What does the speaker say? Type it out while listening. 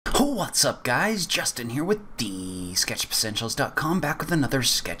What's up guys, Justin here with TheSketchUpEssentials.com, back with another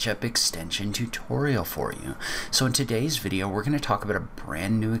SketchUp extension tutorial for you. So in today's video we're going to talk about a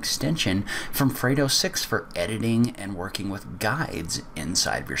brand new extension from Fredo 6 for editing and working with guides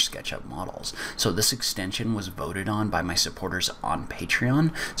inside of your SketchUp models. So this extension was voted on by my supporters on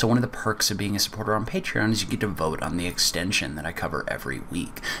Patreon. So one of the perks of being a supporter on Patreon is you get to vote on the extension that I cover every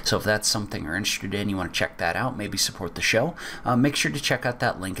week. So if that's something you're interested in, you want to check that out, maybe support the show, make sure to check out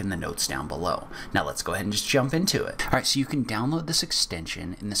that link in the notes down below. Now let's go ahead and just jump into it. Alright, so you can download this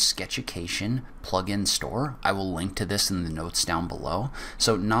extension in the SketchUpEssentials plugin store. I will link to this in the notes down below.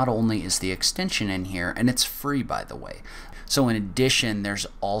 So not only is the extension in here, and it's free by the way, so in addition, there's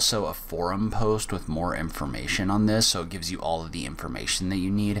also a forum post with more information on this, so it gives you all of the information that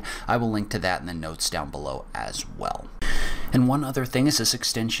you need. I will link to that in the notes down below as well. And one other thing is this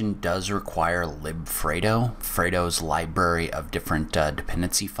extension does require libfredo, Fredo's library of different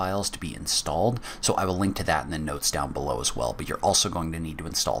dependency files to be installed. So I will link to that in the notes down below as well, but you're also going to need to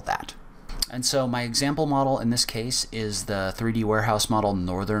install that. And so my example model in this case is the 3D warehouse model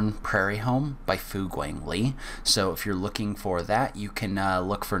Northern Prairie Home by Fu Guang Li. So if you're looking for that, you can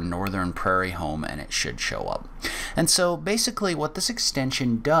look for Northern Prairie Home and it should show up. And so basically what this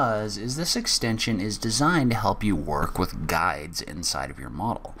extension does is this extension is designed to help you work with guides inside of your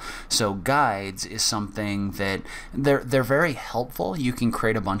model. So guides is something that they're very helpful. You can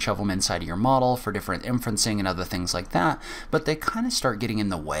create a bunch of them inside of your model for different inferencing and other things like that, but they kind of start getting in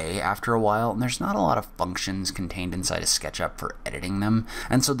the way after a while, and there's not a lot of functions contained inside of SketchUp for editing them.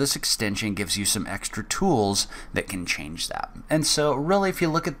 And so this extension gives you some extra tools that can change that. And so really if you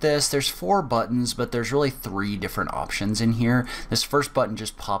look at this, there's 4 buttons, but there's really 3 different options in here. This first button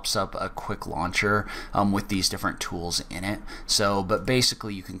just pops up a quick launcher with these different tools in it. So, but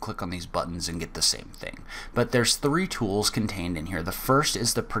basically you can click on these buttons and get the same thing. But there's 3 tools contained in here. The first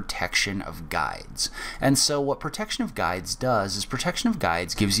is the protection of guides. And so what protection of guides does is protection of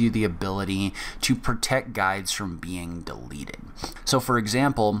guides gives you the ability to protect guides from being deleted. So for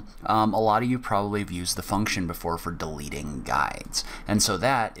example, a lot of you probably have used the function before for deleting guides. And so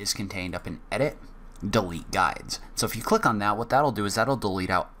that is contained up in Edit, Delete Guides. So if you click on that, what that'll do is that'll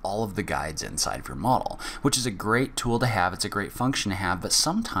delete out all of the guides inside of your model, which is a great tool to have. It's a great function to have, but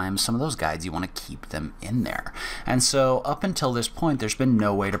sometimes some of those guides you want to keep them in there. And so up until this point, there's been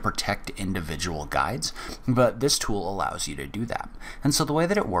no way to protect individual guides, but this tool allows you to do that. And so the way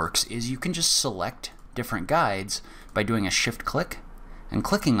that it works is you can just select different guides by doing a shift click and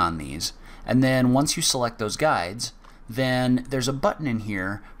clicking on these, and then once you select those guides, then there's a button in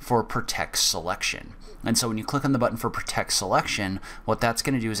here for Protect Selection. And so when you click on the button for Protect Selection, what that's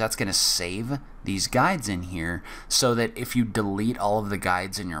going to do is that's going to save these guides in here so that if you delete all of the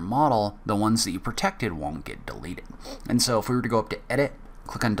guides in your model, the ones that you protected won't get deleted. And so if we were to go up to Edit,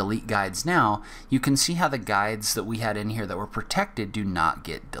 click on Delete Guides now, you can see how the guides that we had in here that were protected do not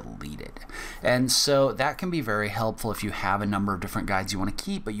get deleted. And so that can be very helpful if you have a number of different guides you want to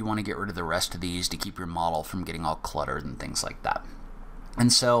keep, but you want to get rid of the rest of these to keep your model from getting all cluttered and things like that.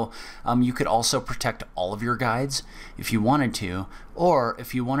 And so you could also protect all of your guides if you wanted to, or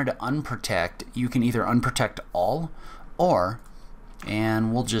if you wanted to unprotect, you can either unprotect all, or,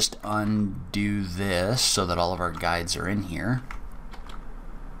 and we'll just undo this so that all of our guides are in here.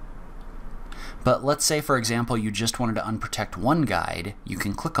 But let's say, for example, you just wanted to unprotect one guide, you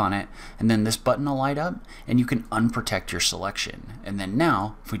can click on it, and then this button will light up, and you can unprotect your selection. And then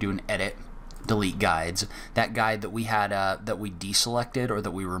now, if we do an Edit, Delete Guides, that guide that we had, that we deselected or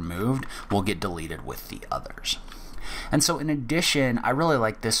that we removed, will get deleted with the others. And so in addition, I really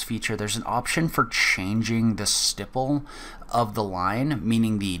like this feature. There's an option for changing the stipple of the line,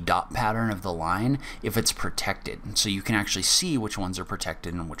 meaning the dot pattern of the line, if it's protected. So you can actually see which ones are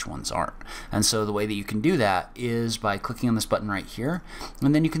protected and which ones aren't. And so the way that you can do that is by clicking on this button right here,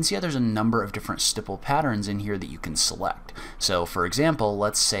 and then you can see how there's a number of different stipple patterns in here that you can select. So for example,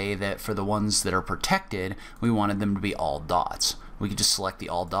 let's say that for the ones that are protected, we wanted them to be all dots. We could just select the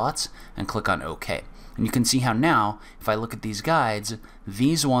all dots and click on OK. And you can see how now, if I look at these guides,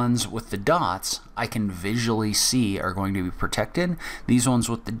 these ones with the dots, I can visually see are going to be protected. These ones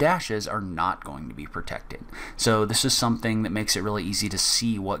with the dashes are not going to be protected. So this is something that makes it really easy to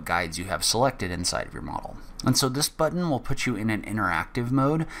see what guides you have selected inside of your model. And so this button will put you in an interactive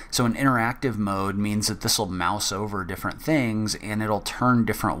mode. So an interactive mode means that this will mouse over different things and it'll turn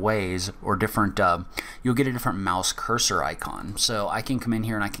different ways, or different, you'll get a different mouse cursor icon. So I can come in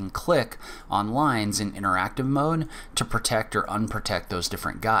here and I can click on lines in interactive mode to protect or unprotect those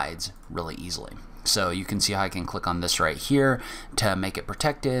different guides really easily. So you can see how I can click on this right here to make it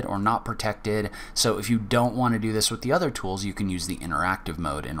protected or not protected. So if you don't want to do this with the other tools, you can use the interactive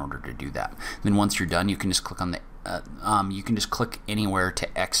mode in order to do that. Then once you're done, you can just click on the you can just click anywhere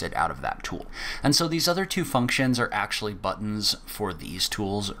to exit out of that tool. And so these other two functions are actually buttons for these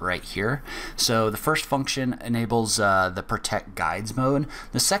tools right here. So the first function enables the Protect Guides mode.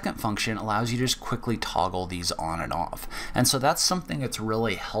 The second function allows you to just quickly toggle these on and off. And so that's something that's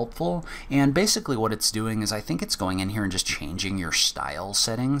really helpful. And basically what it's doing is I think it's going in here and just changing your style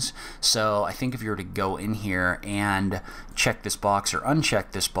settings. So I think if you were to go in here and check this box or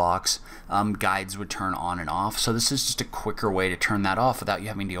uncheck this box, guides would turn on and off. So this is just a quicker way to turn that off without you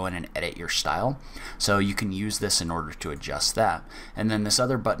having to go in and edit your style. So you can use this in order to adjust that. And then this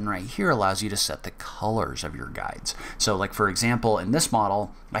other button right here allows you to set the colors of your guides. So like for example, in this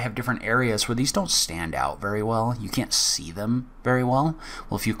model, I have different areas where these don't stand out very well. You can't see them very well.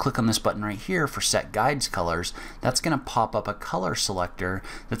 Well, if you click on this button right here for Set Guides Colors, that's going to pop up a color selector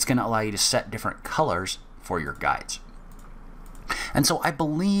that's going to allow you to set different colors for your guides. And so I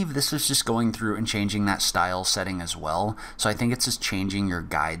believe this is just going through and changing that style setting as well. So I think it's just changing your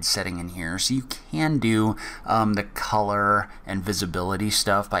guide setting in here. So you can do the color and visibility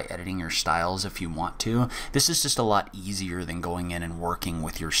stuff by editing your styles if you want to. This is just a lot easier than going in and working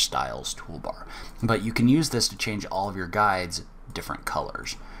with your styles toolbar. But you can use this to change all of your guides different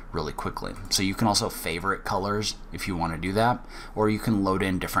colors really quickly. So you can also favorite colors if you want to do that, or you can load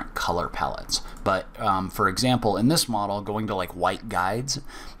in different color palettes. But for example, in this model, going to like white guides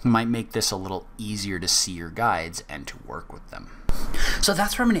might make this a little easier to see your guides and to work with them. So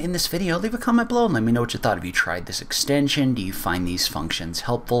that's where I'm going to end this video. Leave a comment below and let me know what you thought. Have you tried this extension? Do you find these functions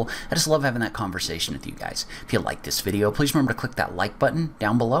helpful? I just love having that conversation with you guys. If you like this video, please remember to click that like button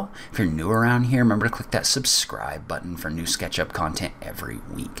down below. If you're new around here, remember to click that subscribe button for new SketchUp content every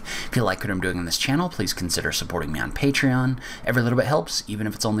week. If you like what I'm doing on this channel, please consider supporting me on Patreon. Every little bit helps, even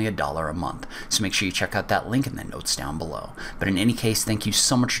if it's only $1 a month. So make sure you check out that link in the notes down below. But in any case, thank you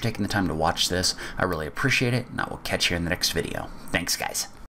so much for taking the time to watch this. I really appreciate it, and I will catch you in the next video. Thanks, guys.